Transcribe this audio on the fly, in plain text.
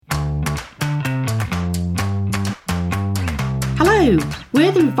Hello,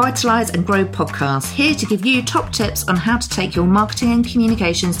 we're the Revitalise and Grow podcast, here to give you top tips on how to take your marketing and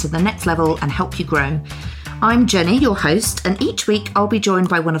communications to the next level and help you grow. I'm Jenny, your host, and each week I'll be joined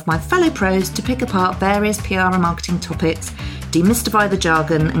by one of my fellow pros to pick apart various PR and marketing topics, demystify the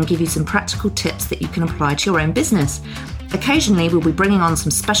jargon, and give you some practical tips that you can apply to your own business. Occasionally, we'll be bringing on some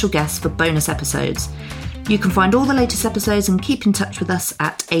special guests for bonus episodes. You can find all the latest episodes and keep in touch with us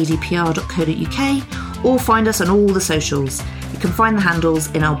at adpr.co.uk or find us on all the socials. You can find the handles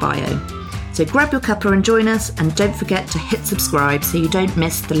in our bio. So grab your cuppa and join us, and don't forget to hit subscribe so you don't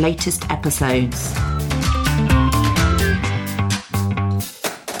miss the latest episodes.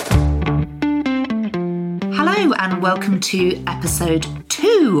 Hello and welcome to episode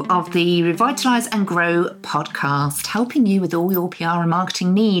 2 of the Revitalise and Grow podcast, helping you with all your PR and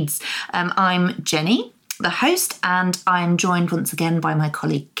marketing needs. I'm Jenny, the host, and I'm joined once again by my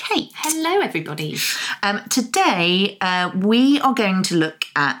colleague Kate. Hello everybody. Today we are going to look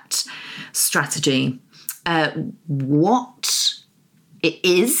at strategy, what it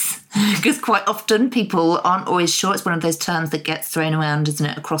is, because quite often people aren't always sure. It's one of those terms that gets thrown around, isn't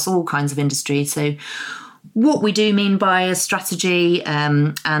it, across all kinds of industries. So what we do mean by a strategy,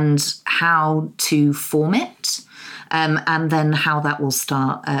 and how to form it, and then how that will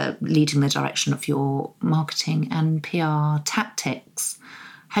start leading the direction of your marketing and PR tactics.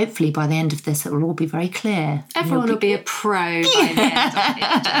 Hopefully by the end of this it will all be very clear. Everyone will be a pro by the end of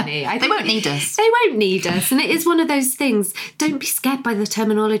it, Jenny. They won't need us. They won't need us. And it is one of those things. Don't be scared by the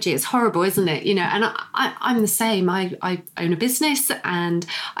terminology. It's horrible, isn't it? You know, and I'm the same. I own a business and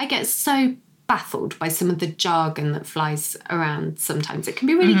I get so baffled by some of the jargon that flies around sometimes. It can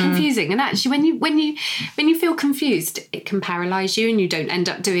be really confusing, and actually when you feel confused, it can paralyze you and you don't end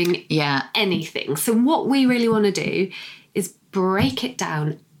up doing anything. So what we really want to do is break it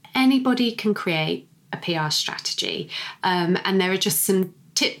down. Anybody can create a PR strategy, and there are just some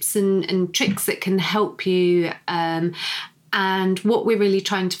tips and tricks that can help you, and what we're really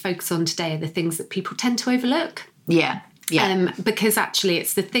trying to focus on today are the things that people tend to overlook. Because actually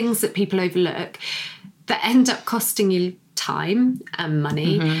it's the things that people overlook that end up costing you time and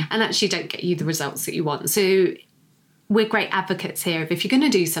money and actually don't get you the results that you want. So we're great advocates here of, if you're going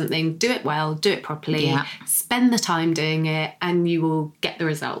to do something, do it well, do it properly, spend the time doing it, and you will get the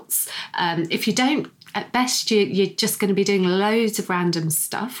results. If you don't, at best, you're just going to be doing loads of random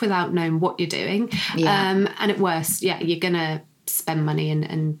stuff without knowing what you're doing. And at worst, you're going to spend money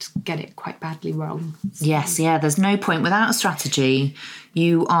and get it quite badly wrong. So. Yes, there's no point. Without a strategy,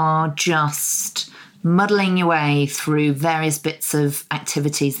 you are just muddling your way through various bits of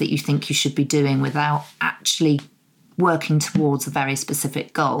activities that you think you should be doing without actually working towards a very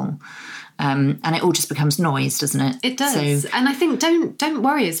specific goal. And it all just becomes noise, doesn't it? It does. And I think don't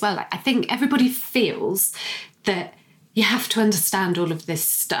worry as well. I think everybody feels that you have to understand all of this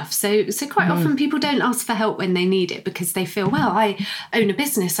stuff. So quite often people don't ask for help when they need it because they feel, well, I own a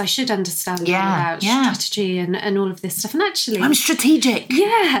business, I should understand all about strategy and all of this stuff. And actually, I'm strategic.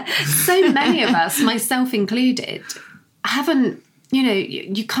 Yeah. So many of us, myself included, haven't,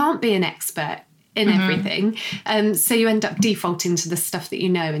 you can't be an expert in everything. So you end up defaulting to the stuff that you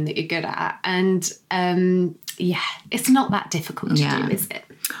know and that you're good at. And it's not that difficult to do, is it?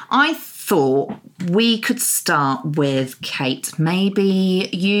 I thought we could start with Kate. Maybe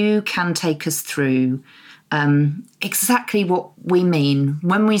you can take us through exactly what we mean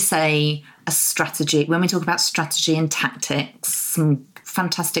when we say a strategy, when we talk about strategy and tactics, some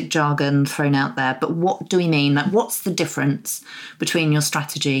fantastic jargon thrown out there. But what do we mean? Like, what's the difference between your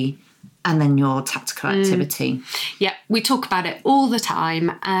strategy and then your tactical activity? Yeah, we talk about it all the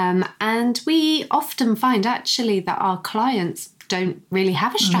time. And we often find actually that our clients don't really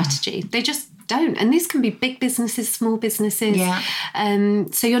have a strategy. They just don't. And these can be big businesses, small businesses.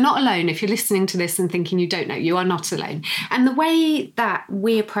 So you're not alone. If you're listening to this and thinking you don't know, you are not alone. And the way that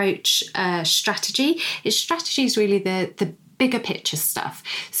we approach strategy is really the bigger picture stuff.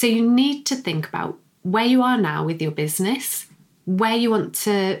 So you need to think about where you are now with your business, where you want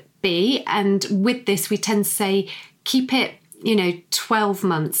to be. And with this, we tend to say, keep it 12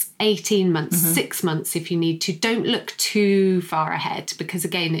 months, 18 months, 6 months if you need to. Don't look too far ahead because,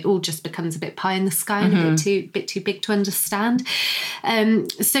 again, it all just becomes a bit pie in the sky and a bit too big to understand.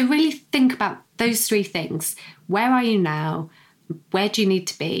 So really think about those three things. Where are you now? Where do you need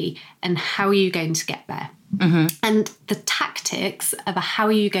to be? And how are you going to get there? And the tactics are the how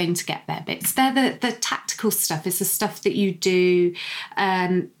are you going to get there bits. They're the tactical stuff. It's the stuff that you do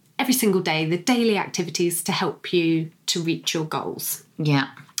every single day, the daily activities to help you to reach your goals. Yeah.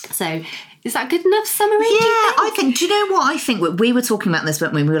 So is that a good enough summary? Yeah, I think, do you know what I think? We were talking about this,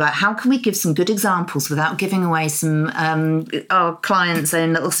 weren't we? We were like, how can we give some good examples without giving away some our clients'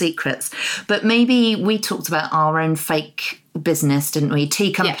 own little secrets? But maybe we talked about our own fake business, didn't we?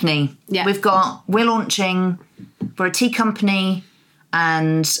 Tea company. Yeah. We're launching, we're a tea company,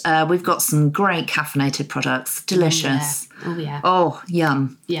 and we've got some great caffeinated products. Delicious. Oh, yeah. Oh,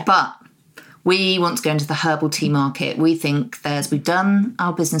 yum. Yeah. But we want to go into the herbal tea market. We think we've done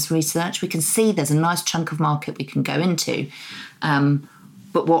our business research. We can see there's a nice chunk of market we can go into.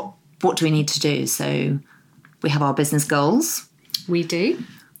 But what do we need to do? So we have our business goals. We do.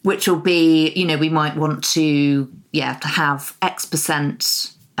 Which will be, we might want to have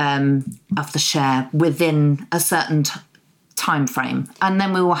X% of the share within a certain time frame. And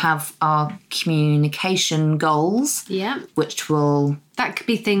then we will have our communication goals. Yeah. Which will... That could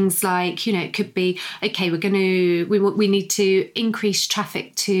be things like, it could be, okay, we need to increase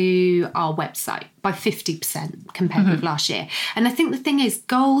traffic to our website by 50% compared with last year. And I think the thing is,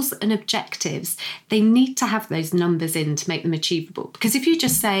 goals and objectives, they need to have those numbers in to make them achievable. Because if you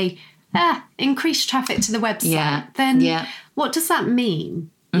just say, increase traffic to the website, then what does that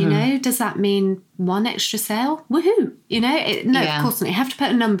mean? Does that mean one extra sale? Woohoo! Of course not. You have to put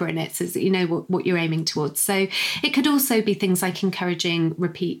a number in it so that you know what you're aiming towards. So it could also be things like encouraging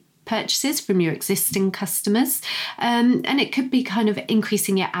repeat purchases from your existing customers. And it could be kind of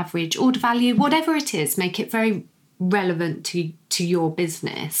increasing your average order value, whatever it is, make it very relevant to your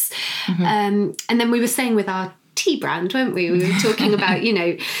business. And then we were saying with our tea brand, weren't we? We were talking about,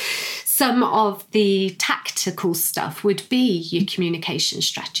 some of the tactical stuff would be your communication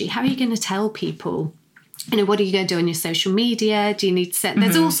strategy. How are you going to tell people? What are you going to do on your social media? Do you need to set...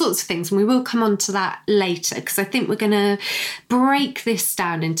 There's all sorts of things, and we will come on to that later, because I think we're going to break this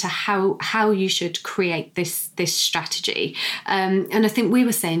down into how you should create this strategy. And I think we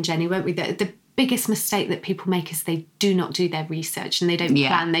were saying, Jenny, weren't we, that the biggest mistake that people make is they do not do their research and they don't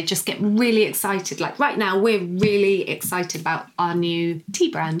plan. They just get really excited. Like right now, we're really excited about our new tea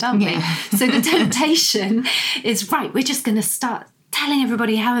brand, aren't we? So the temptation is, right, we're just going to start telling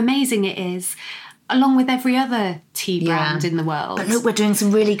everybody how amazing it is, along with every other tea brand in the world. But look, we're doing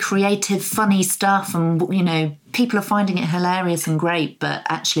some really creative, funny stuff, and, people are finding it hilarious and great, but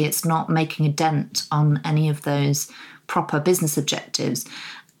actually it's not making a dent on any of those proper business objectives.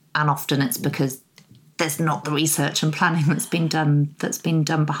 And often it's because there's not the research and planning that's been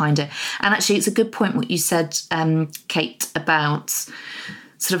done behind it. And actually, it's a good point what you said, Kate, about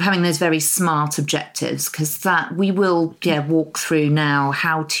sort of having those very smart objectives, because that we will walk through now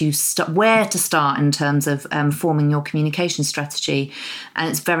how to where to start in terms of forming your communication strategy. And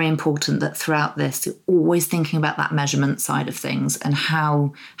it's very important that throughout this, you're always thinking about that measurement side of things and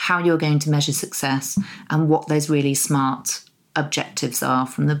how you're going to measure success and what those really smart objectives are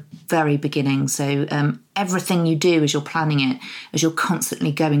from the very beginning. So everything you do as you're planning it, as you're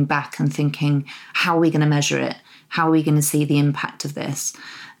constantly going back and thinking, how are we going to measure it? How are we going to see the impact of this?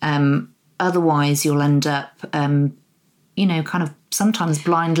 Otherwise, you'll end up, kind of sometimes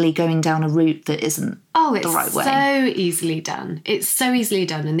blindly going down a route that isn't the right way. Oh, it's so easily done. It's so easily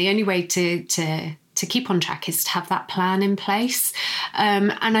done. And the only way to keep on track is to have that plan in place.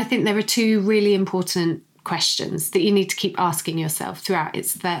 And I think there are two really important questions that you need to keep asking yourself throughout.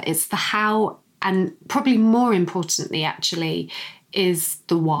 It's the how, and probably more importantly, actually, is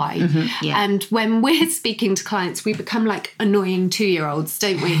the why. And when we're speaking to clients, we become like annoying 2-year-olds,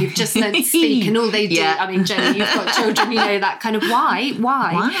 don't we? Who've just learned to speak, and all they do, I mean, Jenny, you've got children, that kind of why?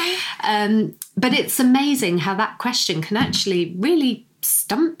 But it's amazing how that question can actually really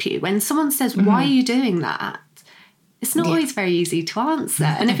stump you. When someone says, why are you doing that? It's not always very easy to answer.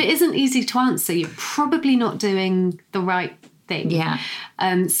 And if it isn't easy to answer, you're probably not doing the right thing.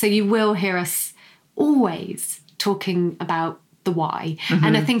 So you will hear us always talking about the why.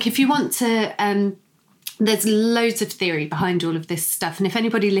 And I think if you want to... there's loads of theory behind all of this stuff. And if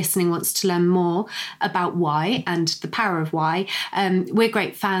anybody listening wants to learn more about why and the power of why, we're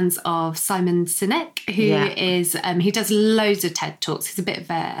great fans of Simon Sinek, who is, he does loads of TED Talks. He's a bit of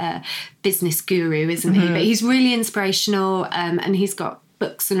a business guru, isn't he? But he's really inspirational, and he's got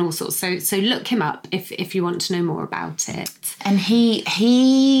books and all sorts. So look him up if you want to know more about it. And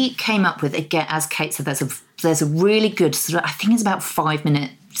he came up with, again, as Kate said, there's a really good, sort of, I think it's about 5-minute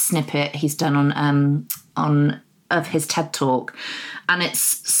snippet he's done on of his TED Talk, and it's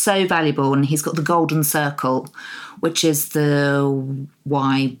so valuable. And he's got the golden circle, which is the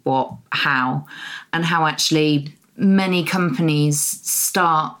why, what, how, and how actually many companies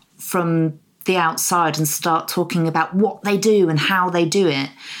start from the outside and start talking about what they do and how they do it,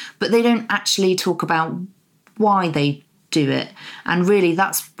 but they don't actually talk about why they do it. And really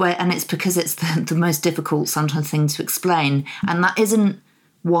that's where, and it's because it's the most difficult sometimes thing to explain. And that isn't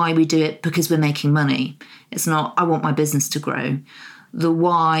why we do it because we're making money. It's not, I want my business to grow. The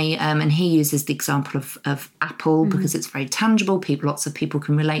why, and he uses the example of Apple because it's very tangible. Lots of people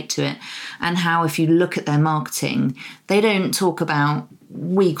can relate to it. And how if you look at their marketing, they don't talk about,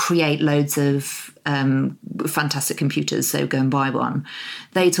 we create loads of fantastic computers, so go and buy one.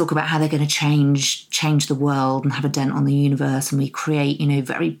 They talk about how they're going to change the world and have a dent on the universe, and we create,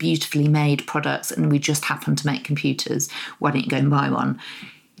 very beautifully made products, and we just happen to make computers. Why don't you go and buy one?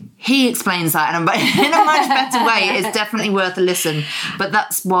 He explains that in a much better way. It's definitely worth a listen. But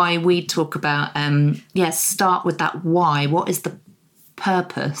that's why we talk about, start with that why. What is the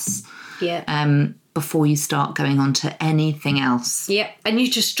purpose? Yeah. Before you start going on to anything else. Yep, and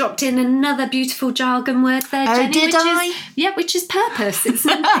you just dropped in another beautiful jargon word there, Jenny. Oh, did I? Which is purpose. It's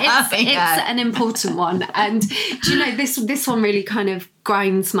an important one. And do you know, this one really kind of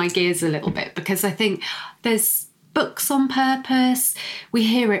grinds my gears a little bit, because I think there's books on purpose. We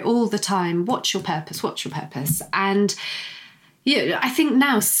hear it all the time. What's your purpose? What's your purpose? And I think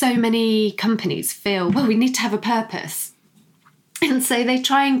now so many companies feel, well, we need to have a purpose. And so they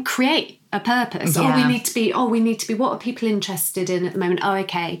try and create a purpose. Yeah. We need to be, what are people interested in at the moment? Oh,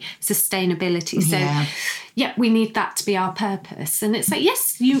 okay, sustainability. So we need that to be our purpose. And it's like,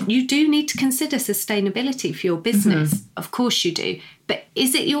 yes, you do need to consider sustainability for your business. Mm-hmm. Of course you do. But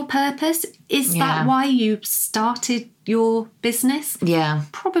is it your purpose? Is that why you started your business? Yeah.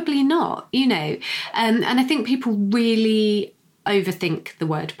 Probably not, And I think people really overthink the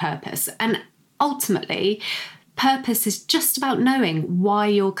word purpose. And ultimately, purpose is just about knowing why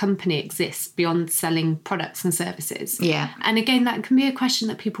your company exists beyond selling products and services. Yeah. And again, that can be a question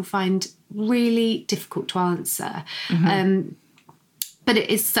that people find really difficult to answer. Mm-hmm. But it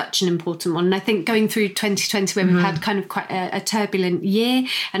is such an important one. And I think going through 2020, where we've had kind of quite a turbulent year,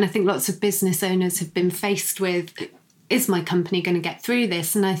 and I think lots of business owners have been faced with, is my company going to get through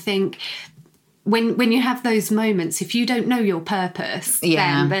this? And I think when you have those moments, if you don't know your purpose,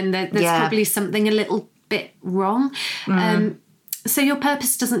 then there's probably something a little bit wrong. So your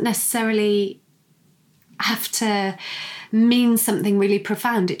purpose doesn't necessarily have to mean something really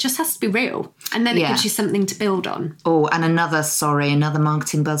profound. It just has to be real, and then it gives you something to build on. Oh, and another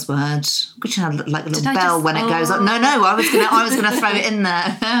marketing buzzword, which had like a little bell when it goes up. No, I was gonna throw it in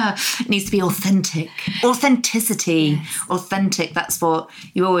there. It needs to be authentic. Authenticity. Yes. Authentic. That's what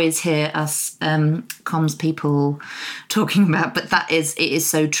you always hear us comms people talking about. But it is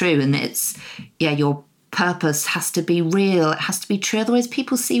so true, and it's your purpose has to be real. It has to be true. Otherwise,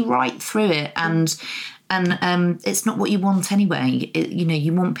 people see right through it, and it's not what you want anyway.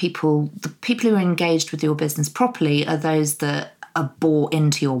 You want the people who are engaged with your business properly are those that are bought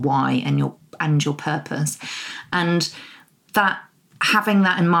into your why and your purpose. And that, having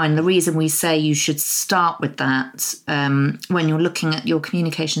that in mind, the reason we say you should start with that when you're looking at your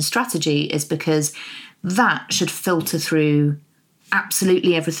communication strategy is because that should filter through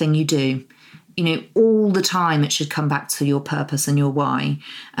absolutely everything you do. All the time it should come back to your purpose and your why.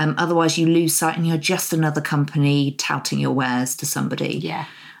 Otherwise you lose sight and you're just another company touting your wares to somebody. Yeah.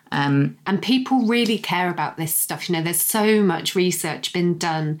 And people really care about this stuff. There's so much research been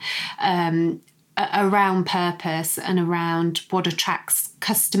done around purpose and around what attracts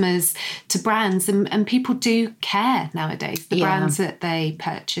customers to brands. And people do care nowadays. The brands that they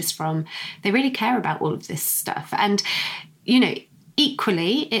purchase from, they really care about all of this stuff. And,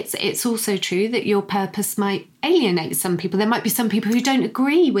 equally, it's also true that your purpose might alienate some people. There might be some people who don't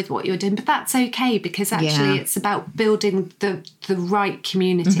agree with what you're doing, but that's okay, because actually it's about building the right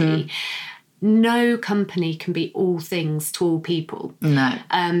community. Mm-hmm. No company can be all things to all people. No.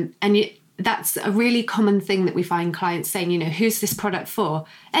 That's a really common thing that we find clients saying, who's this product for?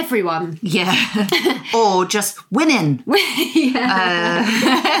 Everyone. Yeah. Or just women. Exactly.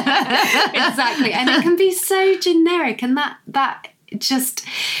 And it can be so generic, and that just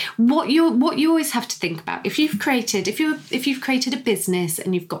what you always have to think about. If you've created a business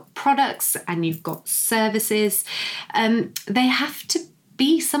and you've got products and you've got services, they have to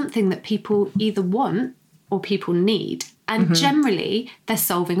be something that people either want or people need. And generally, they're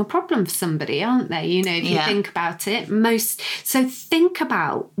solving a problem for somebody, aren't they? If you think about it, so think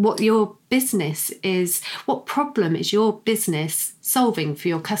about what your business is, what problem is your business solving for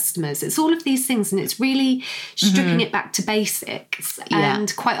your customers. It's all of these things, and it's really stripping it back to basics. Yeah.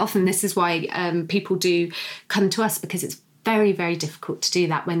 And quite often, this is why people do come to us, because it's very, very difficult to do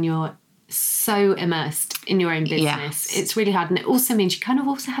that when you're so immersed in your own business. Yes. It's really hard. And it also means you kind of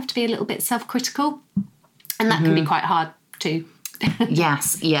also have to be a little bit self-critical, and that can be quite hard too.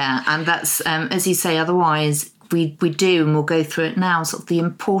 Yes, yeah. And that's, as you say, otherwise we do, and we'll go through it now, sort of the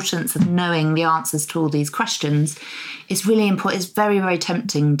importance of knowing the answers to all these questions is really important. It's very, very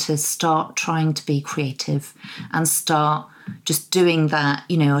tempting to start trying to be creative and start just doing that.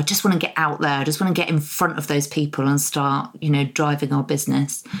 I just want to get out there. I just want to get in front of those people and start, driving our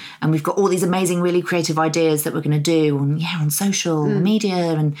business. And we've got all these amazing, really creative ideas that we're going to do on social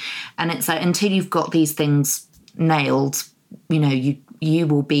media. And it's like, until you've got these things nailed, you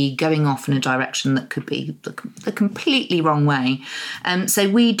will be going off in a direction that could be the completely wrong way. So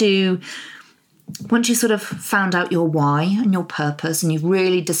we do, once you sort of found out your why and your purpose and you've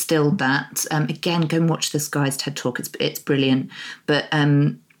really distilled that, again, go and watch this guy's TED Talk. It's brilliant. But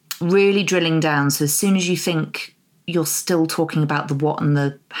really drilling down. So as soon as you think you're still talking about the what and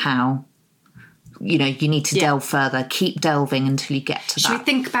the how, you need to delve further. Keep delving until you get to that. Should we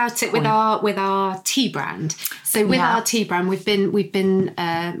think about it with our tea brand? So with our tea brand, we're a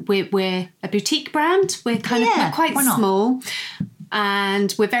boutique brand. We're we're quite small,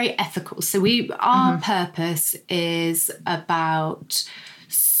 and we're very ethical. So our purpose is about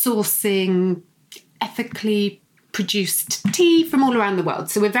sourcing ethically produced tea from all around the world.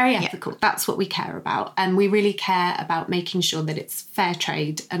 So we're very ethical. That's what we care about. And we really care about making sure that it's fair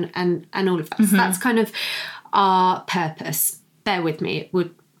trade and all of that. So that's kind of our purpose. Bear with me, it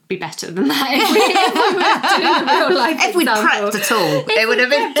would be better than that if we were doing a real life if we'd prepped at all. It would have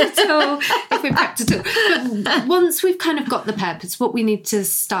been if we prepped at all. But once we've kind of got the purpose, what we need to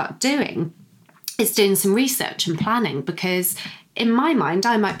start doing is doing some research and planning, because in my mind,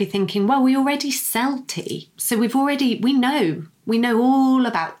 I might be thinking, well, we already sell tea. So we know all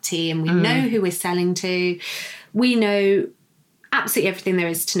about tea, and we know who we're selling to. We know absolutely everything there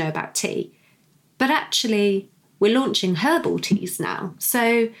is to know about tea. But actually, we're launching herbal teas now.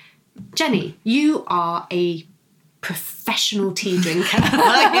 So, Jenny, you are a professional tea drinker.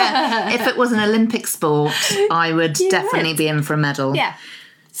 If it was an Olympic sport, I would definitely be in for a medal. Yeah.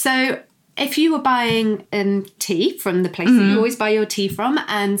 So if you were buying tea from the place that you always buy your tea from,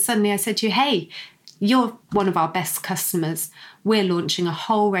 and suddenly I said to you, hey, you're one of our best customers, we're launching a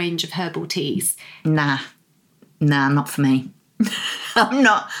whole range of herbal teas. Nah, not for me.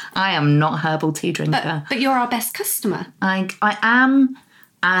 I am not a herbal tea drinker. But you're our best customer. I am,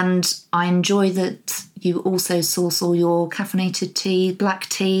 and I enjoy that you also source all your caffeinated tea, black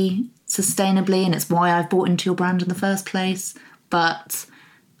tea, sustainably, and it's why I've bought into your brand in the first place. But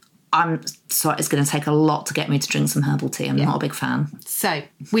I'm sorry, it's going to take a lot to get me to drink some herbal tea. I'm not a big fan. So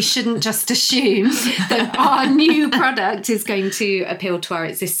we shouldn't just assume that our new product is going to appeal to our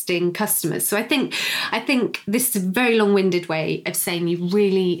existing customers. So I think this is a very long-winded way of saying you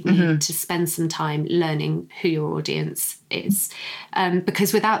really need to spend some time learning who your audience is.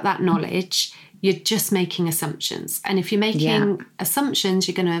 Because without that knowledge, you're just making assumptions. And if you're making assumptions,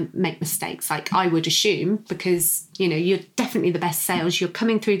 you're going to make mistakes, like I would assume, because, you're definitely the best sales. You're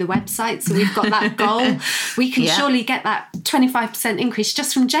coming through the website, so we've got that goal. We can surely get that 25% increase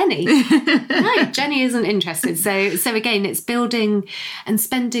just from Jenny. No, Jenny isn't interested. So again, it's building and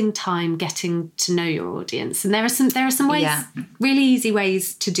spending time getting to know your audience. And there are some ways, really easy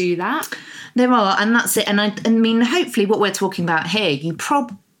ways to do that. There are, and that's it. And I mean, hopefully what we're talking about here, you're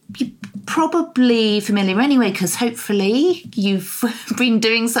probably familiar anyway, because hopefully you've been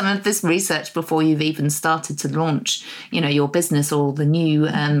doing some of this research before you've even started to launch, your business or the new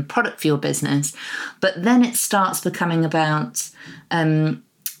product for your business. But then it starts becoming about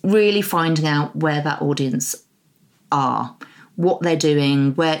really finding out where that audience are, what they're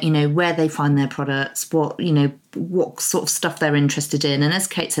doing, where they find their products, what sort of stuff they're interested in. And as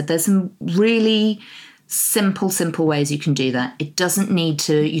Kate said, there's some really simple ways you can do that. It doesn't need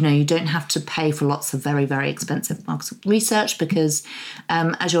to, you don't have to pay for lots of very, very expensive market research, because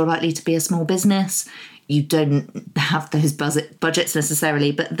as you're likely to be a small business, you don't have those budgets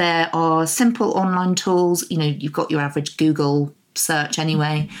necessarily. But there are simple online tools. You've got your average Google search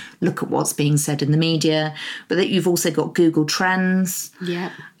anyway. Look at what's being said in the media. But that you've also got Google Trends.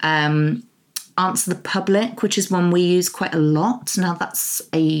 Yeah. Answer the Public, which is one we use quite a lot. Now that's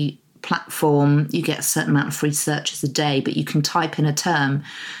a platform. You get a certain amount of free searches a day, but you can type in a term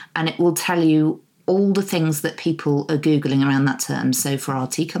and it will tell you all the things that people are Googling around that term. So for our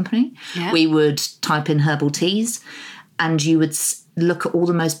tea company, we would type in herbal teas, and you would look at all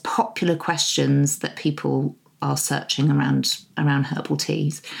the most popular questions that people are searching around herbal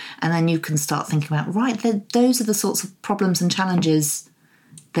teas. And then you can start thinking about, those are the sorts of problems and challenges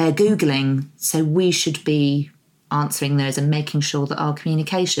they're Googling. So we should be answering those and making sure that our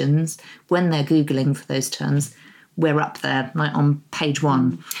communications, when they're Googling for those terms, we're up there, like on page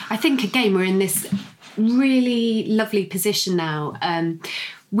one. I think, again, we're in this really lovely position now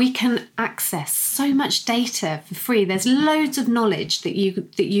we can access so much data for free. There's loads of knowledge that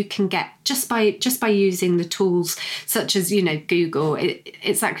you can get just by using the tools such as, you know, Google.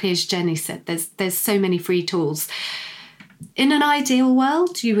 Exactly as Jenny said, there's so many free tools. In an ideal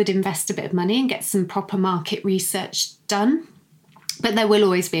world, you would invest a bit of money and get some proper market research done. But there will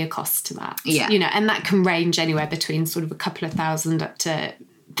always be a cost to that. Yeah. You know, and that can range anywhere between sort of a couple of thousand up to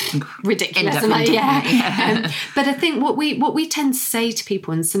ridiculous. But I think what we tend to say to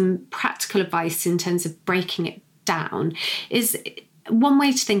people, and some practical advice in terms of breaking it down, is one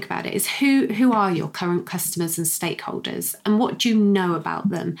way to think about it is who are your current customers and stakeholders, and what do you know about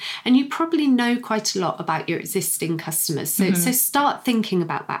them? And you probably know quite a lot about your existing customers. So start thinking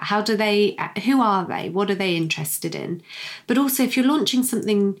about that. Who are they? What are they interested in? But also, if you're launching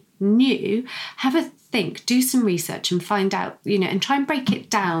something new, have a think, do some research and find out, you know, and try and break it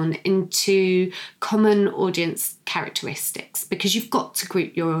down into common audience characteristics, because you've got to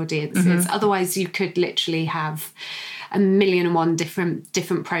group your audiences. Otherwise you could literally have 1,000,001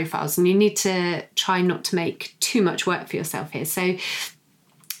 different profiles, and you need to try not to make too much work for yourself here. So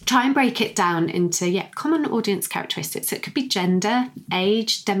try and break it down into common audience characteristics. So it could be gender,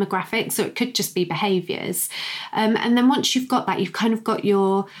 age, demographics, or it could just be behaviours. And then once you've got that, you've kind of got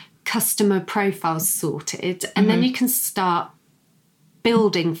your customer profiles sorted, and then you can start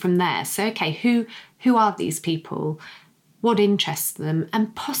building from there. So, okay, who are these people? What interests them?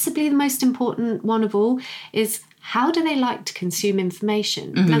 And possibly the most important one of all is, how do they like to consume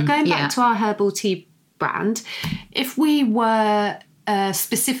information? Now, going back to our herbal tea brand, if we were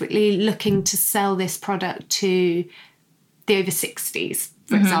specifically looking to sell this product to the over 60s,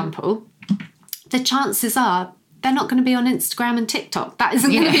 for example, the chances are they're not going to be on Instagram and TikTok. That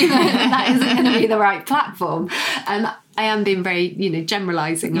isn't going to be the right platform. And I am being very, you know,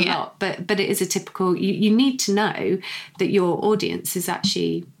 generalising a lot, but it is a typical. You need to know that your audience is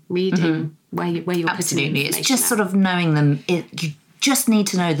actually reading where you're putting Absolutely. information. It's just sort of knowing them. You just need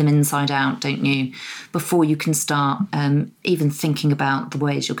to know them inside out, don't you, before you can start even thinking about the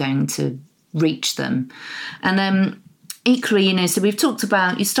ways you're going to reach them. And equally, you know, so we've talked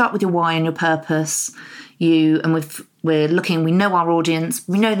about, you start with your why and your purpose. We know our audience,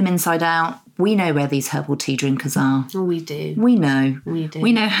 we know them inside out, we know where these herbal tea drinkers are. Oh, we do. We know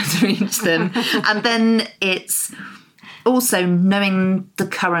how to reach them. And then it's also knowing the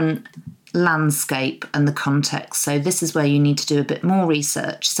current landscape and the context. So this is where you need to do a bit more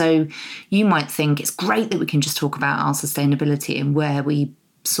research. So you might think it's great that we can just talk about our sustainability and where we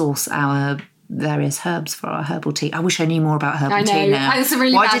source our various herbs for our herbal tea. I wish I knew more about herbal tea now. It's a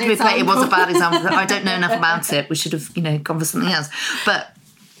really Why bad did we example. it was a bad example. I don't know enough about it. We should have, you know, gone for something else. But,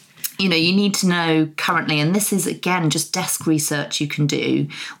 you know, you need to know currently, and this is, again, just desk research you can do,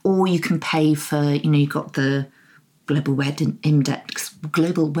 or you can pay for, you know, you've got the Global Web Index,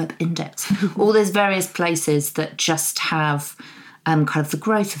 all those various places that just have kind of the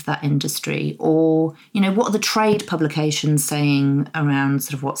growth of that industry, or, you know, what are the trade publications saying around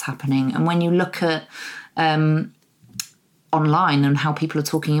sort of what's happening. And when you look at online and how people are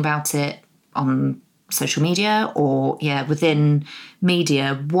talking about it on social media or within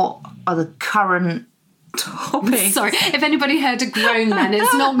media, what are the current topics? Sorry, if anybody heard a groan then,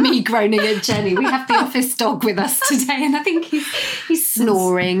 it's not me groaning at Jenny. We have the office dog with us today, and I think he's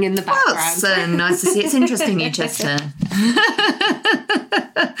snoring in the background. That's so nice to see. It's interesting you just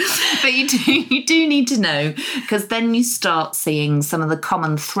but you do need to know, because then you start seeing some of the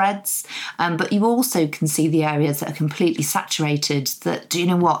common threads, but you also can see the areas that are completely saturated, that, do you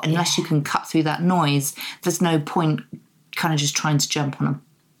know what, unless you can cut through that noise, there's no point kind of just trying to jump on a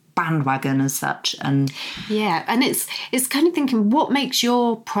bandwagon as such. And it's kind of thinking, what makes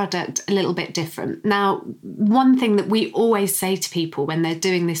your product a little bit different? Now, one thing that we always say to people when they're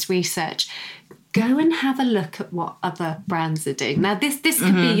doing this research, go and have a look at what other brands are doing. Now, this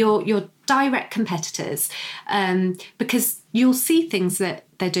could be your direct competitors, because you'll see things that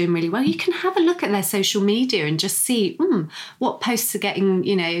they're doing really well. You can have a look at their social media and just see what posts are getting,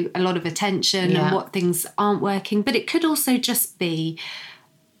 you know, a lot of attention and what things aren't working. But it could also just be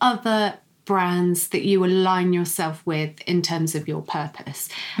other brands that you align yourself with in terms of your purpose,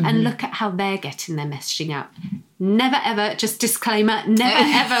 and look at how they're getting their messaging out. Never ever, just disclaimer, never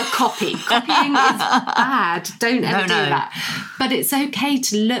ever copy. Copying is bad. Don't ever do that. But it's okay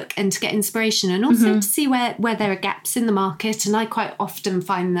to look and to get inspiration, and also to see where there are gaps in the market. And I quite often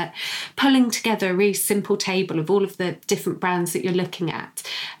find that pulling together a really simple table of all of the different brands that you're looking at,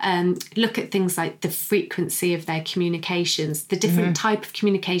 look at things like the frequency of their communications, the different type of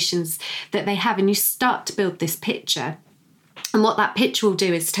communications that they have, and you start to build this picture. And what that picture will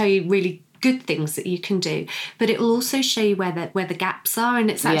do is tell you really good things that you can do, but it will also show you where the gaps are, and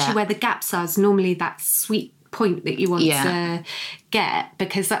it's actually where the gaps are is normally that sweet point that you want to get,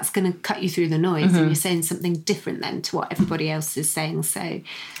 because that's going to cut you through the noise, and you're saying something different then to what everybody else is saying. So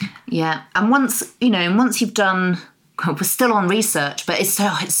and once you've done, we're still on research, but it's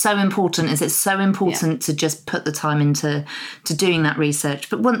so important. It's so important to just put the time into doing that research.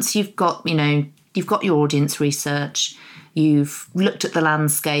 But once you've got your audience research, you've looked at the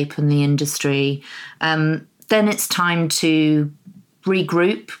landscape and the industry, then it's time to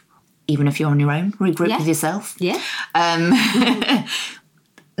regroup. Even if you're on your own, regroup with yourself.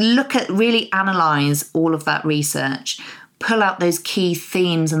 Really analyse all of that research, pull out those key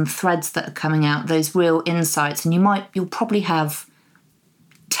themes and threads that are coming out, those real insights, and you'll probably have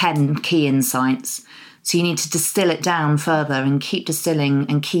 10 key insights. So you need to distill it down further and keep distilling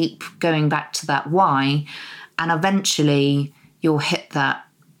and keep going back to that why, and eventually you'll hit that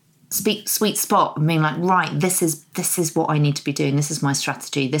sweet spot and being like, right, this is what I need to be doing. This is my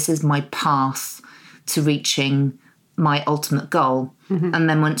strategy. This is my path to reaching my ultimate goal. And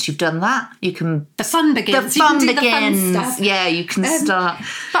then once you've done that, the fun begins. The fun stuff. Yeah, you can start.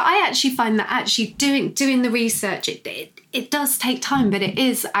 But I actually find that actually doing the research, it does take time, but it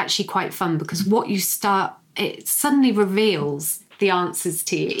is actually quite fun, because what you start, it suddenly reveals the answers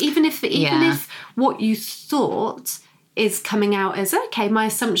to you. Even if what you thought is coming out as, okay, my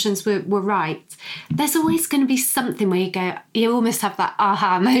assumptions were right, there's always going to be something where you almost have that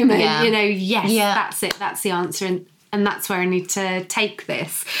aha moment, that's it, that's the answer, and that's where I need to take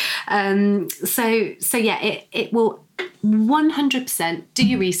this. It will 100% do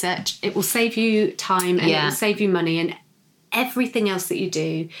your research. It will save you time, and it will save you money, and everything else that you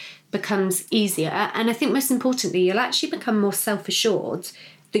do becomes easier. And I think most importantly, you'll actually become more self-assured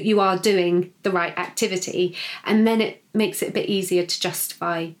that you are doing the right activity, and then it makes it a bit easier to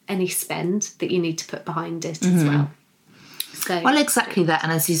justify any spend that you need to put behind it as well. Well, exactly that.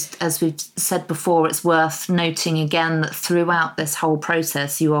 And as we've said before, it's worth noting again that throughout this whole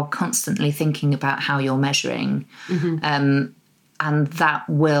process, you are constantly thinking about how you're measuring, and that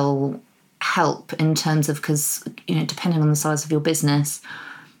will help in terms of, because depending on the size of your business,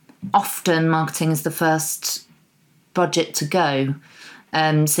 often marketing is the first budget to go.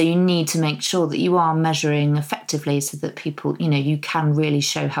 So you need to make sure that you are measuring effectively, so that people, you can really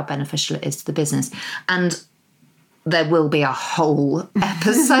show how beneficial it is to the business. And there will be a whole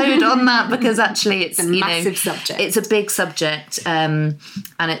episode on that, because actually it's a massive subject. It's a big subject, and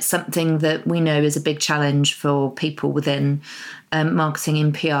it's something that we know is a big challenge for people within marketing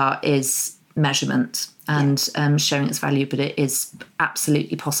in PR is measurement and showing its value. But it is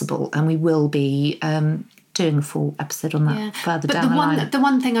absolutely possible, and we will be doing a full episode on that further down the line. The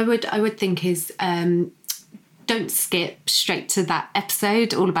one thing I would think is don't skip straight to that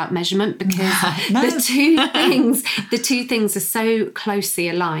episode all about measurement, because the two things are so closely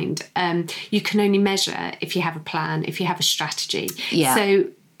aligned. You can only measure if you have a plan, if you have a strategy. So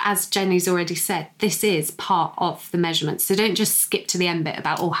as Jenny's already said, this is part of the measurement. So don't just skip to the end bit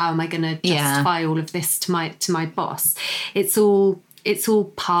about, how am I going to justify all of this to my boss? It's all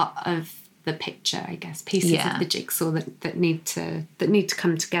part of the picture, I guess, pieces of the jigsaw that need to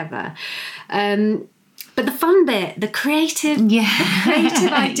come together. But the fun bit, the creative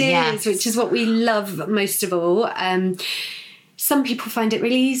ideas, which is what we love most of all. Some people find it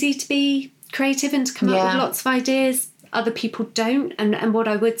really easy to be creative and to come up with lots of ideas. Other people don't. And what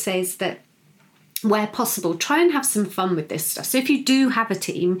I would say is that where possible, try and have some fun with this stuff. So if you do have a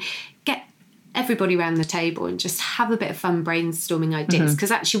team, get everybody around the table and just have a bit of fun brainstorming ideas,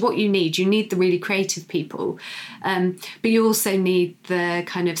 because actually what you need the really creative people, but you also need the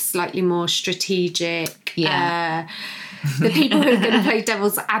kind of slightly more strategic, the people who are going to play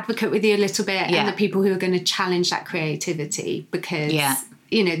devil's advocate with you a little bit, and the people who are going to challenge that creativity, because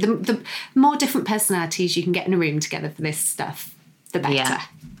the more different personalities you can get in a room together for this stuff, the better.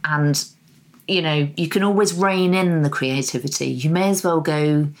 And you can always rein in the creativity. You may as well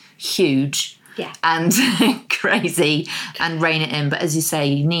go huge and crazy and rein it in. But as you say,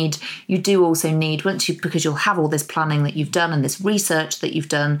 you do also need, because you'll have all this planning that you've done and this research that you've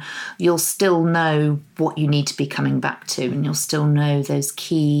done, you'll still know what you need to be coming back to, and you'll still know those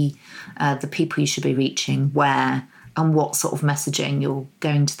key, the people you should be reaching, where and what sort of messaging you're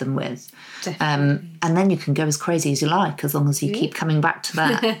going to them with. Definitely. and then you can go as crazy as you like, as long as you keep coming back to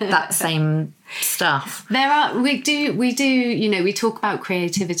that same stuff. We do, we talk about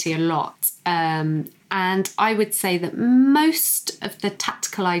creativity a lot. And I would say that most of the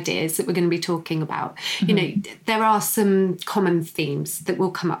tactical ideas that we're going to be talking about, there are some common themes that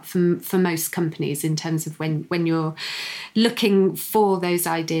will come up for most companies in terms of when you're looking for those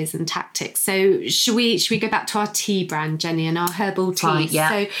ideas and tactics. So should we go back to our tea brand, Jenny, and our herbal teas? Right,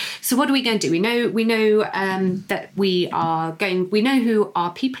 yeah. So what are we going to do? We know that we know who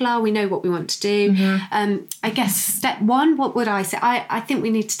our people are. We know what we want to do. I guess step one, what would I say? I think we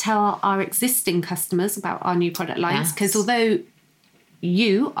need to tell our existing customers about our new product lines, because although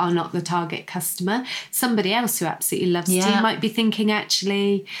you are not the target customer, somebody else who absolutely loves tea might be thinking,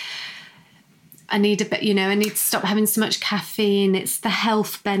 actually, I need a bit, I need to stop having so much caffeine. It's the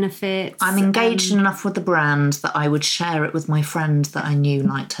health benefits. I'm engaged enough with the brand that I would share it with my friend that I knew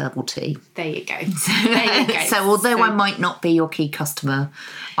liked herbal tea. There you go. So although I might not be your key customer,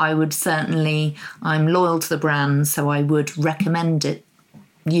 I would certainly, I'm loyal to the brand, so I would recommend it.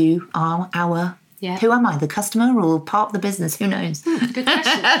 You are our... Yeah. Who am I, the customer or part of the business? Who knows? Good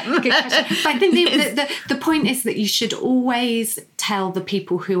question. But I think the point is that you should always tell the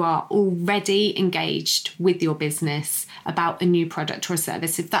people who are already engaged with your business about a new product or a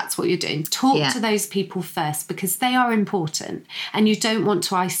service. If that's what you're doing, talk to those people first, because they are important and you don't want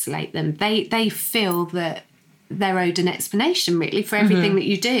to isolate them. They feel that they're owed an explanation, really, for everything that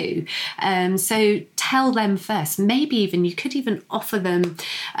you do. So tell them first. Maybe even you could even offer them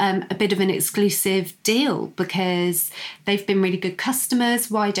a bit of an exclusive deal because they've been really good customers.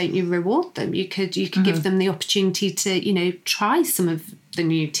 Why don't you reward them? You could give them the opportunity to, try some of the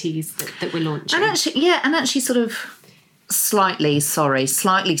new teas that we're launching. And actually sort of slightly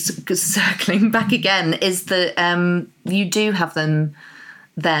circling back again, is that you do have them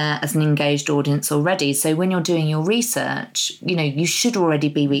there as an engaged audience already. So when you're doing your research, you should already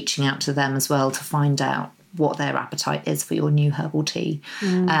be reaching out to them as well to find out what their appetite is for your new herbal tea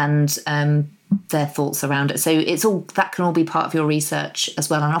and their thoughts around it. So it's all that can all be part of your research as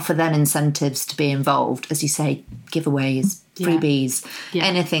well, and offer them incentives to be involved. As you say, giveaways, freebies,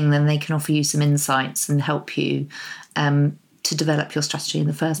 anything, then they can offer you some insights and help you to develop your strategy in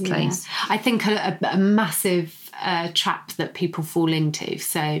the first place. I think a massive trap that people fall into.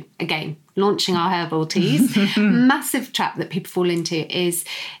 So again, launching our herbal teas, massive trap that people fall into is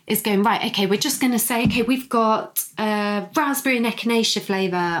going, right, okay, we're just going to say, okay, we've got raspberry and echinacea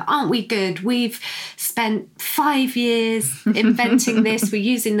flavour. Aren't we good? We've spent 5 years inventing this. We're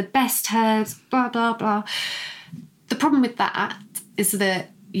using the best herbs, blah, blah, blah. The problem with that is that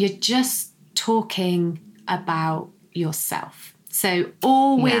you're just talking about yourself. So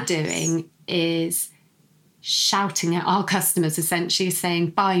all we're doing is shouting at our customers, essentially saying,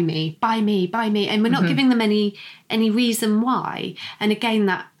 buy me, buy me, buy me. And we're not giving them any reason why. And again,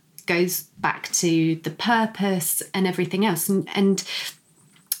 that goes back to the purpose and everything else. And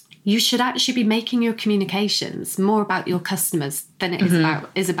you should actually be making your communications more about your customers than it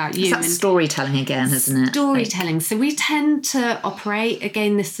is about you. It's that storytelling again, isn't it? Storytelling. So we tend to operate,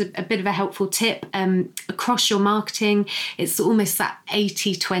 again, this is a bit of a helpful tip, across your marketing. It's almost that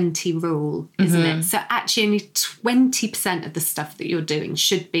 80-20 rule, isn't it? So actually only 20% of the stuff that you're doing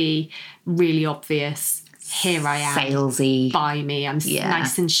should be really obvious. Here I am. Salesy. Buy me. I'm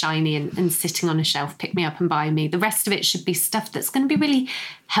nice and shiny and sitting on a shelf. Pick me up and buy me. The rest of it should be stuff that's going to be really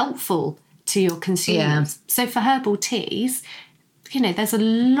helpful to your consumers. Yeah. So for herbal teas, there's a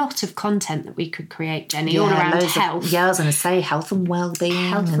lot of content that we could create, Jenny, all around health. I was going to say health and well-being.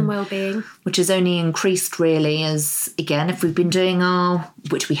 Health and well-being. Which has only increased really as, again, if we've been doing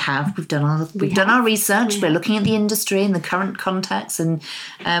which we have, we've done our research. We're looking at the industry in the current context and...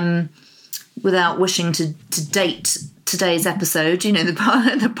 without wishing to date today's episode,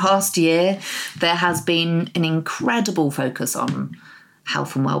 the past year, there has been an incredible focus on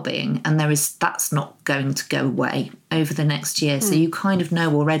health and well-being, and that's not going to go away over the next year. So you kind of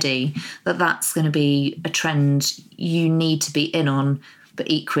know already that that's going to be a trend you need to be in on,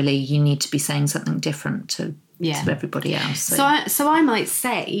 but equally you need to be saying something different to everybody else. So I might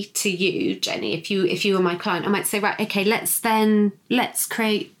say to you, Jenny, if you were my client, I might say, right, okay, let's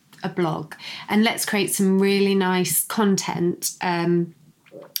create a blog and let's create some really nice content on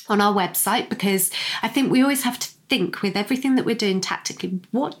our website, because I think we always have to think with everything that we're doing tactically,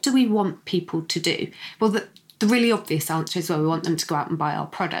 what do we want people to do? Well, the really obvious answer is, well, we want them to go out and buy our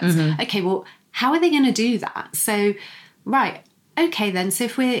products. Okay, well, how are they going to do that? So, right, okay then, so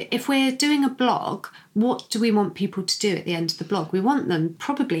if we're doing a blog, what do we want people to do at the end of the blog? We want them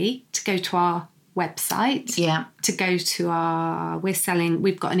probably to go to our website. Yeah. To go to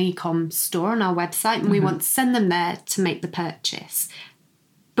we've got an e-com store on our website, and we want to send them there to make the purchase.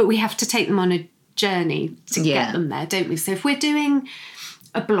 But we have to take them on a journey to get them there, don't we? So if we're doing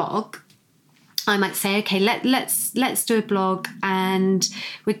a blog, I might say, okay, let's do a blog, and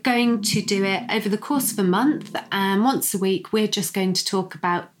we're going to do it over the course of a month, and once a week we're just going to talk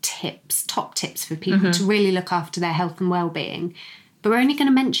about top tips for people to really look after their health and well-being. But we're only going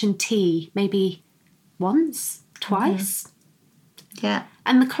to mention tea maybe once, twice. Yeah.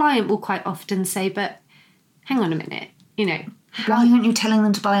 And the client will quite often say, but hang on a minute, why aren't you telling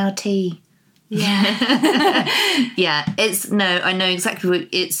them to buy our tea? Yeah. Yeah, I know exactly what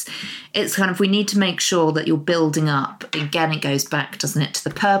it's kind of, we need to make sure that you're building up. Again, it goes back, doesn't it, to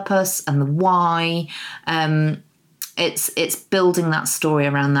the purpose and the why. It's building that story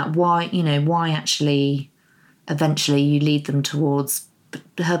around that why actually eventually you lead them towards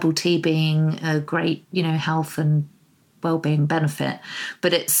herbal tea being a great, health and well-being benefit.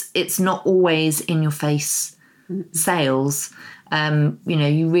 But it's not always in your face sales.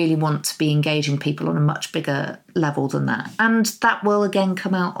 You really want to be engaging people on a much bigger level than that. And that will again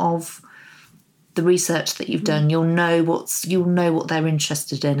come out of the research that you've done. You'll know what they're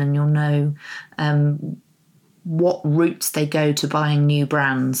interested in, and you'll know what routes they go to buying new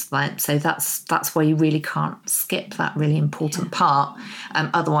brands. So that's where you really can't skip that really important part.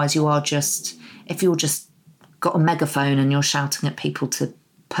 Otherwise if you're just got a megaphone and you're shouting at people to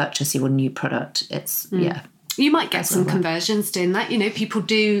purchase your new product, you might get some conversions doing that. People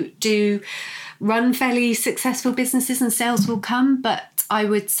do run fairly successful businesses and sales will come, but I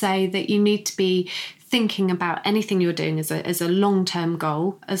would say that you need to be thinking about anything you're doing as a long-term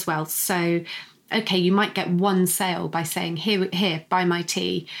goal as well. So, okay, you might get one sale by saying, here, buy my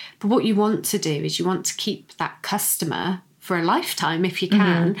tea. But what you want to do is you want to keep that customer for a lifetime if you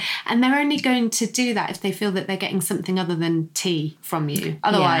can. And they're only going to do that if they feel that they're getting something other than tea from you.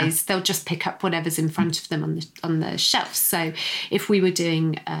 Otherwise, they'll just pick up whatever's in front of them on the shelf. So if we were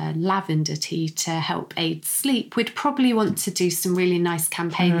doing lavender tea to help aid sleep, we'd probably want to do some really nice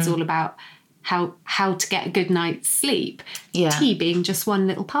campaigns all about how to get a good night's sleep. Tea being just one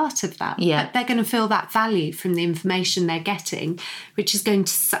little part of that. But they're going to feel that value from the information they're getting, which is going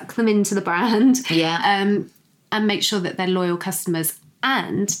to suck them into the brand. And make sure that they're loyal customers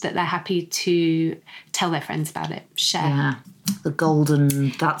and that they're happy to tell their friends about it, share. Yeah, the golden,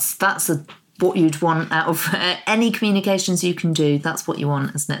 that's what you'd want out of any communications you can do. That's what you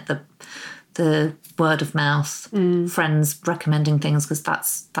want, isn't it? The word of mouth, friends recommending things, because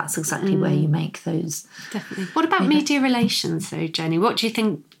that's exactly where you make those. Definitely. What about media relations though, Jenny? What do you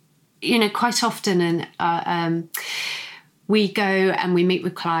think, quite often we go and we meet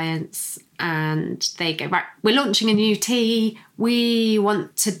with clients and they go, right, we're launching a new tea. We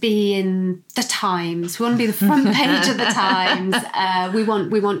want to be in the Times. We want to be the front page of the Times. We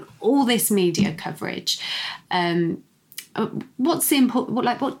want all this media coverage. What's the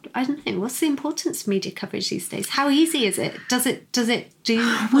what's the importance of media coverage these days? How easy is it? Does it do?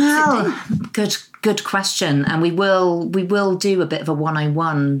 Good question. And we will do a bit of a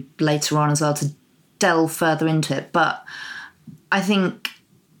 101 later on as well to delve further into it. But I think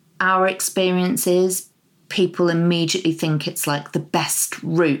our experience is people immediately think it's like the best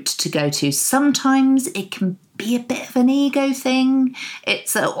route to go to. Sometimes it can be a bit of an ego thing.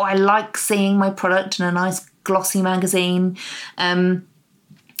 It's I like seeing my product in a nice glossy magazine. And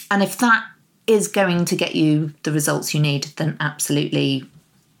if that is going to get you the results you need, then absolutely,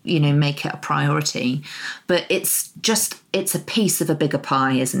 make it a priority. But it's a piece of a bigger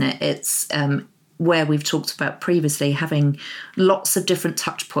pie, isn't it? It's where we've talked about previously, having lots of different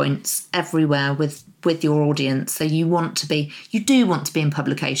touch points everywhere with your audience. So you do want to be in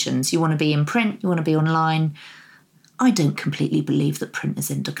publications. You want to be in print, you want to be online. I don't completely believe that print is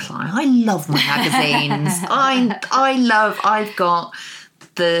in decline. I love my magazines. I've got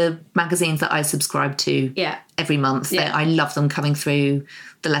the magazines that I subscribe to every month. I love them coming through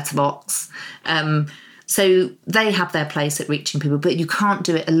the letterbox. So they have their place at reaching people, but you can't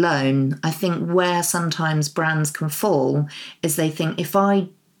do it alone. I think where sometimes brands can fall is they think, if I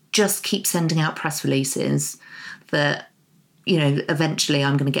just keep sending out press releases, that, eventually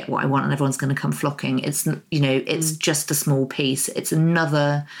I'm going to get what I want and everyone's going to come flocking. It's, it's just a small piece. It's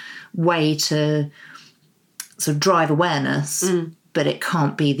another way to sort of drive awareness, but it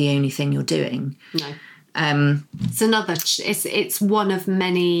can't be the only thing you're doing. No. It's one of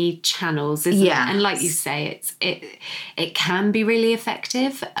many channels, isn't it? And like you say, it can be really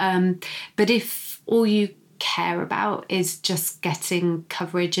effective. But if all you care about is just getting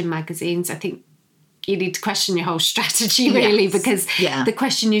coverage in magazines, I think, you need to question your whole strategy, really, Yes. because Yeah. the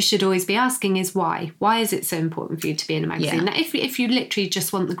question you should always be asking is why? Why is it so important for you to be in a magazine? Yeah. Now, if you literally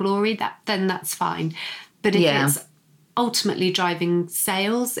just want the glory, then that's fine. But if Yeah. it's ultimately driving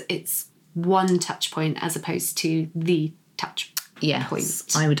sales, it's one touch point as opposed to the touch point.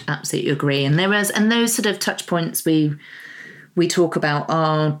 I would absolutely agree. And those sort of touch points we talk about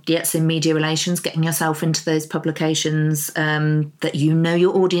are, so media relations, getting yourself into those publications that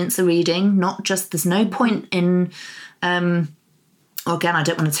your audience are reading. Not just, there's no point in, again, I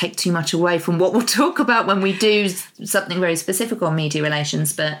don't want to take too much away from what we'll talk about when we do something very specific on media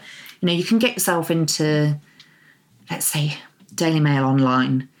relations, but, you can get yourself into, let's say, Daily Mail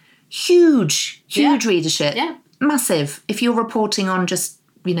Online. Huge readership. Yeah. Massive. If you're reporting on just,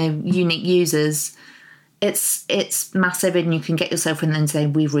 unique users, it's massive, and you can get yourself in and say,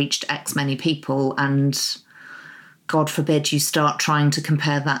 we've reached X many people, and God forbid you start trying to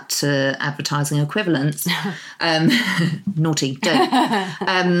compare that to advertising equivalents. Naughty,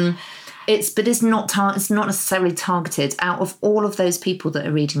 don't. It's not necessarily targeted. Out of all of those people that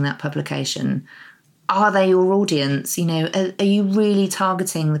are reading that publication, are they your audience? Are you really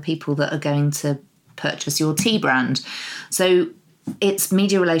targeting the people that are going to purchase your tea brand? So it's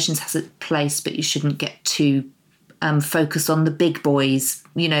media relations has its place, but you shouldn't get too focused on the big boys,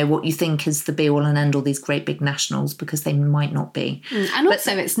 what you think is the be all and end all, these great big nationals, because they might not be. And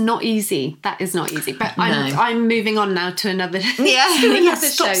also, it's not easy. That is not easy. But I'm moving on now to another.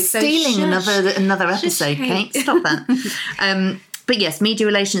 Stop stealing another episode, Kate. Stop that. But yes, media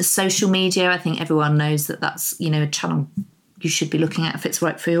relations, social media. I think everyone knows that's a channel you should be looking at if it's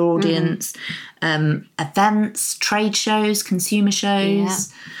right for your audience. Events, trade shows, consumer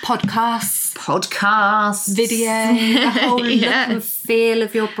shows, podcasts, video, the whole look and feel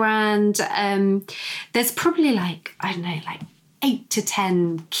of your brand. There's probably 8 to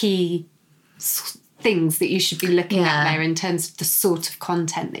 10 key things that you should be looking at there in terms of the sort of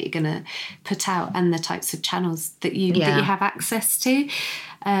content that you're going to put out and the types of channels that you have access to,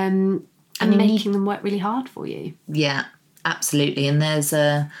 and making them work really hard for you. Yeah. Absolutely. And there's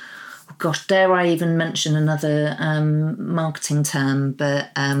dare I even mention another marketing term,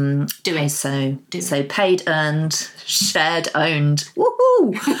 but do it. So paid, earned, shared, owned.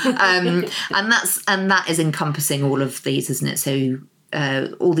 Woohoo! and that is encompassing all of these, isn't it? So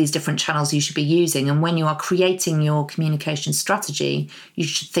all these different channels you should be using, and when you are creating your communication strategy, you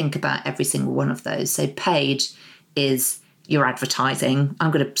should think about every single one of those. So paid is your advertising.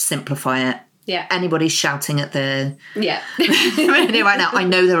 I'm going to simplify it. Yeah. Anybody shouting at the radio right now, I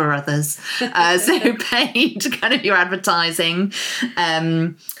know there are others. So paid, kind of your advertising.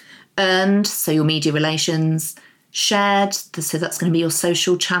 Earned, so your media relations. Shared, so that's going to be your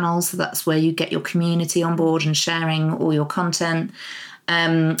social channels. So that's where you get your community on board and sharing all your content.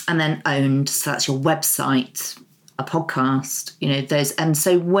 And then owned, so that's your website, a podcast, those. And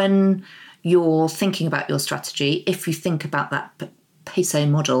so when you're thinking about your strategy, if you think about that PESO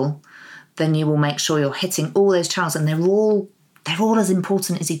model, then you will make sure you're hitting all those channels, and they're all as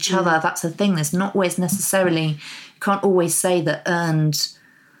important as each other. That's the thing. There's not always necessarily, you can't always say that earned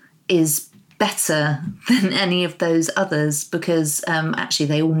is better than any of those others, because actually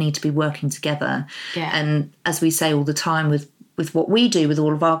they all need to be working together. Yeah. And as we say all the time with what we do with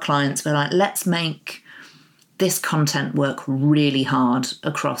all of our clients, we're like, let's make this content work really hard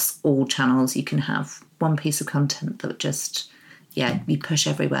across all channels. You can have one piece of content that just... you push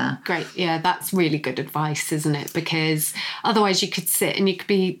everywhere. Great. Yeah, that's really good advice, isn't it? Because otherwise you could sit and you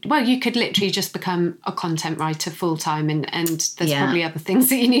could literally just become a content writer full time, and there's probably other things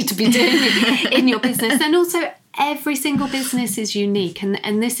that you need to be doing in your business. And also every single business is unique,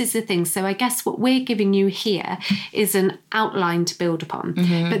 and this is the thing. So I guess what we're giving you here is an outline to build upon,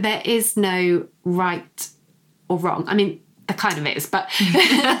 but there is no right or wrong. I mean, there kind of is, but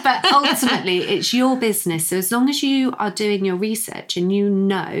ultimately it's your business. So as long as you are doing your research and you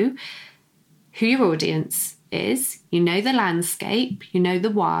know who your audience is, you know the landscape, you know the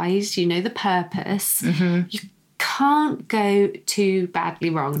whys, you know the purpose, you can't go too badly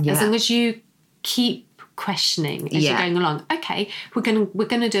wrong as long as you keep questioning as you're going along. Okay, we're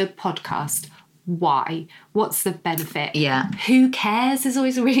gonna do a podcast. Why? What's the benefit? Who cares is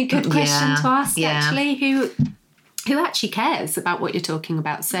always a really good question to ask. Actually, who actually cares about what you're talking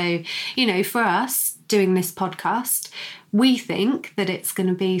about? So, for us doing this podcast, we think that it's going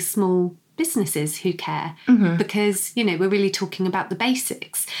to be small businesses who care, because, we're really talking about the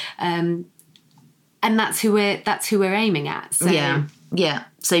basics. And that's who we're aiming at. So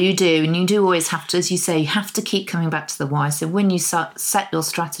So you do, and you do always have to, as you say, you have to keep coming back to the why. So when you set your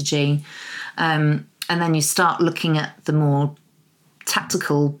strategy, and then you start looking at the more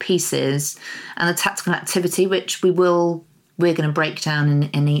tactical pieces and the tactical activity, which we're going to break down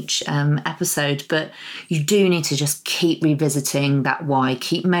in each episode. But you do need to just keep revisiting that why,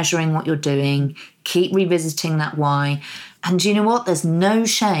 keep measuring what you're doing, keep revisiting that why. And do you know what? There's no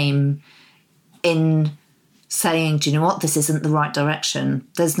shame in saying, do you know what? This isn't the right direction.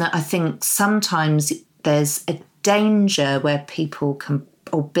 I think sometimes there's a danger where people can,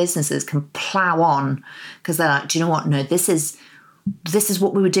 or businesses can plow on because they're like, do you know what? No, this is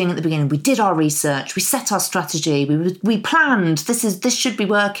what we were doing at the beginning. We did our research, we set our strategy, we planned, this should be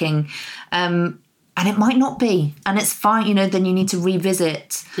working. And it might not be. And it's fine, then you need to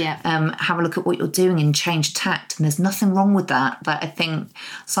revisit, have a look at what you're doing and change tact. And there's nothing wrong with that. But I think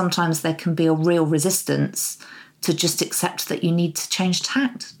sometimes there can be a real resistance to just accept that you need to change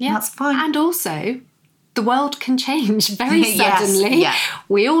tact. Yeah, that's fine. And also, the world can change very suddenly. Yes,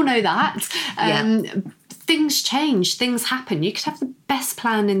 we all know that. Things change, things happen. You could have the best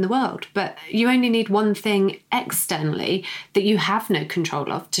plan in the world, but you only need one thing externally that you have no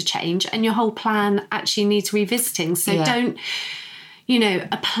control of to change, and your whole plan actually needs revisiting. So don't,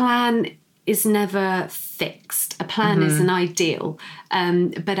 a plan is never fixed. A plan is an ideal,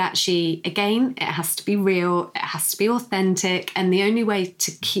 but actually, again, it has to be real, it has to be authentic, and the only way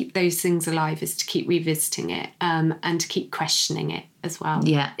to keep those things alive is to keep revisiting it, and to keep questioning it as well.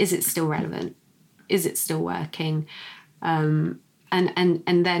 Yeah. Is it still relevant? Is it still working? And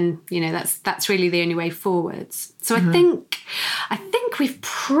then, that's really the only way forwards. So I think we've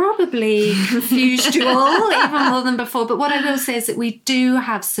probably confused you all even more than before. But what I will say is that we do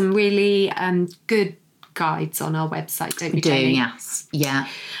have some really good guides on our website, don't we, Jenny? We do, yes. Yeah.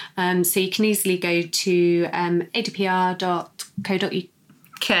 So you can easily go to adpr.co.uk.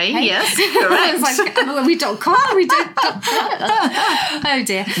 Okay, yes, correct. We .com, we don't. Oh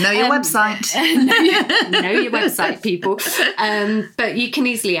dear. Know your website. know your website, people. But you can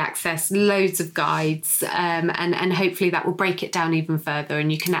easily access loads of guides, and hopefully that will break it down even further,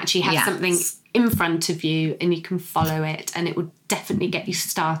 and you can actually have something in front of you and you can follow it, and it will definitely get you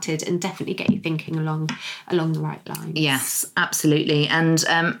started and definitely get you thinking along the right lines. Yes, absolutely. And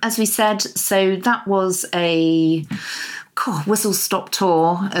as we said, so that was a whistle-stop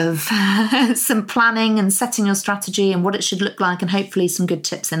tour of some planning and setting your strategy and what it should look like, and hopefully some good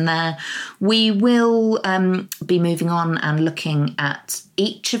tips in there. We will be moving on and looking at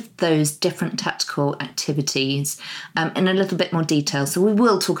each of those different tactical activities in a little bit more detail. So we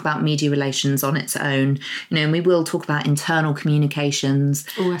will talk about media relations on its own, and we will talk about internal communications.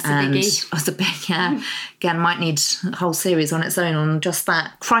 Oh, that's a biggie. That's a big, Again, might need a whole series on its own on just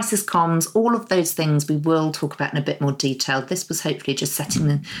that. Crisis comms, all of those things we will talk about in a bit more detail. This was hopefully just setting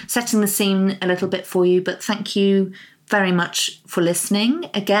the scene a little bit for you, but thank you very much for listening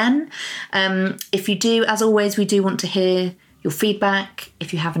again. If you do, as always, we do want to hear your feedback.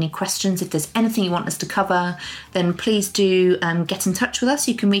 If you have any questions, if there's anything you want us to cover, then please do get in touch with us.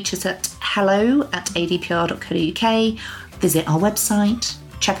 You can reach us at hello@adpr.co.uk, visit our website,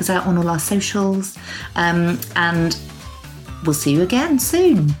 check us out on all our socials, and we'll see you again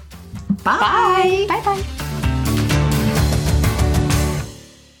soon. Bye. Bye. Bye.